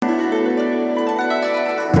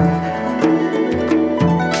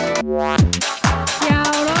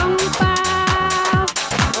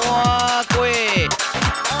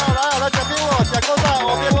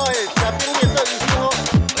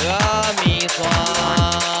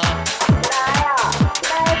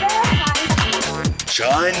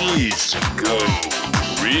Chinese Go.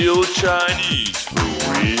 Real Chinese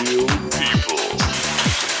for real people.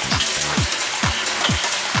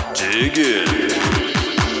 Dig in.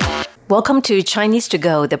 Welcome to Chinese to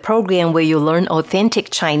Go, the program where you learn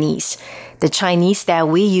authentic Chinese, the Chinese that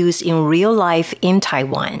we use in real life in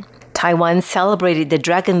Taiwan. Taiwan celebrated the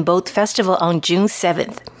Dragon Boat Festival on June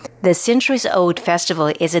 7th. The centuries-old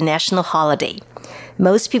festival is a national holiday.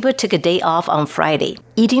 Most people took a day off on Friday,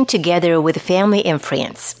 eating together with family and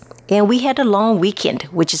friends. And we had a long weekend,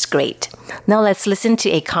 which is great. Now let's listen to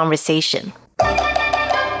a conversation.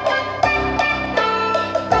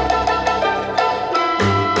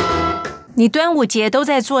 你端午节都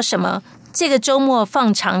在做什么？这个周末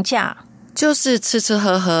放长假。就是吃吃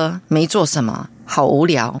喝喝，没做什么，好无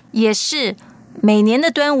聊。也是，每年的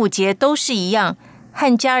端午节都是一样，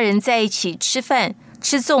和家人在一起吃饭，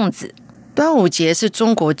吃粽子。端午节是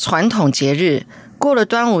中国传统节日，过了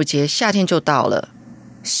端午节，夏天就到了。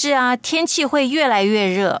是啊，天气会越来越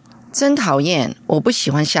热。真讨厌，我不喜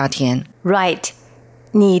欢夏天。Right，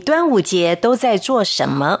 你端午节都在做什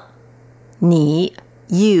么？你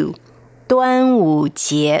 ，you， 端午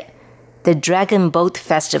节 ，the Dragon Boat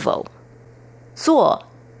Festival。做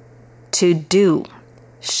to do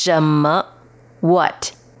什么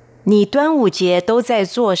what 你端午节都在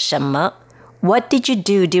做什么 What did you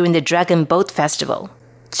do during the Dragon Boat Festival?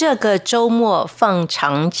 这个周末放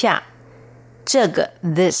长假这个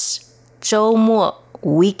this 周末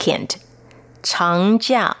weekend 长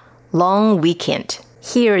假 long weekend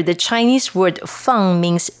Here the Chinese word 放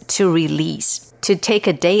means to release to take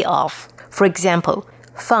a day off For example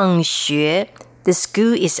放学 the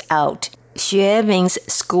school is out学 means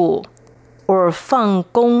school. Or 放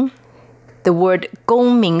工 the word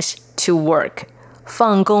工 means to work.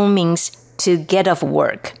 放工 means to get off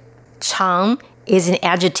work. 长 is an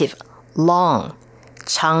adjective, long.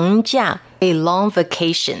 长假 a long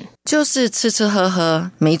vacation. 就是吃吃喝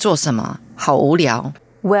喝，没做什么，好无聊。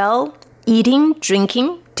Well, eating,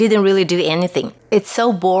 drinking didn't really do anything. It's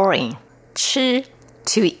so boring. 吃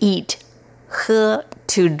to eat. 喝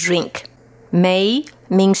to drink. 没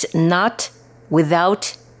means not,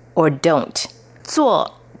 without, or don't.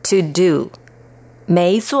 做 to do.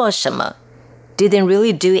 没做什么 didn't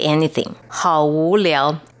really do anything. 好无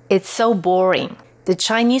聊 It's so boring. The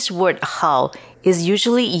Chinese word 好 is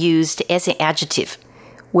usually used as an adjective,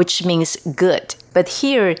 which means good. But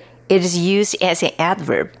here it is used as an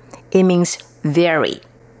adverb. It means very.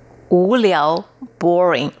 无聊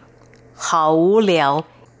boring. 好无聊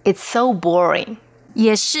It's so boring.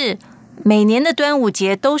 也是每年的端午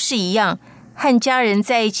节都是一样，和家人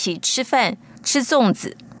在一起吃饭，吃粽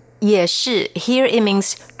子。也是 here it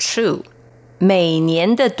means true. 每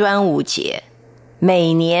年的端午节，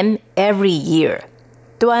每年 every year.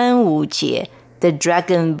 端午节 the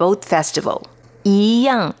Dragon Boat Festival. 一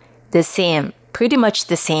样 the same, pretty much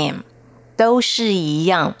the same. 都是一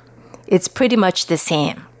样 it's pretty much the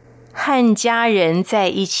same. 和家人在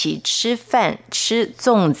一起吃饭，吃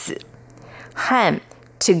粽子。和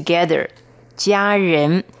together, 家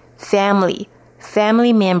人 family,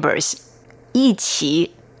 family members 一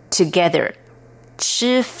起 together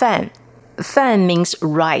吃饭 饭 means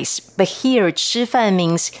rice, but here 吃饭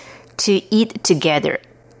means to eat together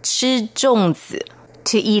吃粽子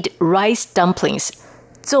to eat rice dumplings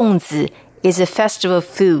粽子 is a festival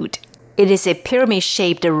food. It is a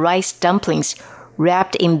pyramid-shaped rice dumplings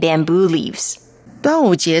wrapped in bamboo leaves. 端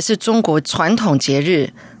午节是中国传统节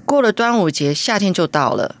日，过了端午节，夏天就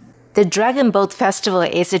到了。The Dragon Boat Festival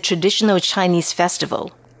is a traditional Chinese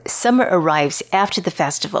festival. Summer arrives after the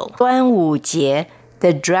festival. 端午节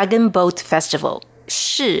the Dragon Boat Festival.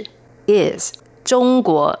 是 is 中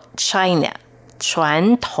国 China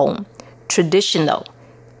传统 traditional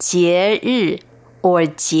节日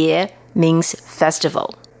or 节 means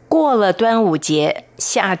festival. 过了端午节，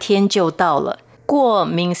夏天就到了。过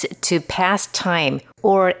means to pass time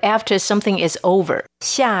or after something is over.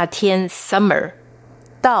 夏天 summer.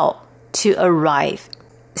 到 to arrive.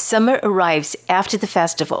 Summer arrives after the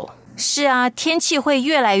festival. 是啊，天气会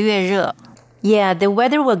越来越热。Yeah, the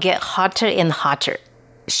weather will get hotter and hotter.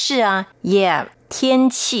 是啊 yeah, 天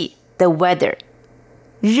气 the weather.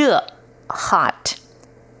 热 hot.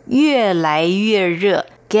 越来越热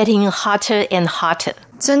getting hotter and hotter.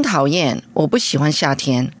 真讨厌，我不喜欢夏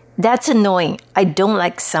天。That's annoying. I don't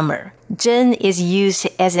like summer. 真 is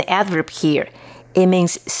used as an adverb here. It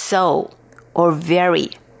means so or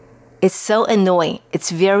very. It's so annoying.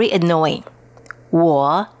 It's very annoying.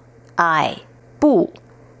 我 I 不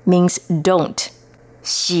means don't.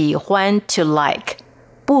 喜欢 to like.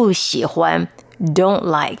 不喜欢 don't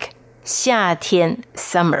like. 夏天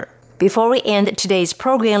summer. Before we end today's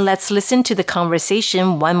program, let's listen to the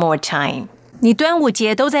conversation one more time. 你端午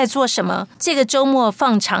节都在做什么？这个周末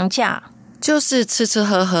放长假。就是吃吃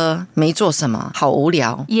喝喝，没做什么，好无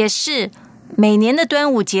聊。也是，每年的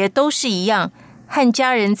端午节都是一样，和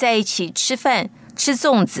家人在一起吃饭、吃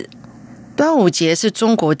粽子。端午节是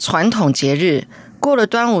中国传统节日，过了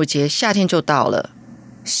端午节，夏天就到了。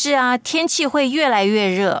是啊，天气会越来越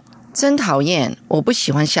热。真讨厌，我不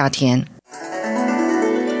喜欢夏天。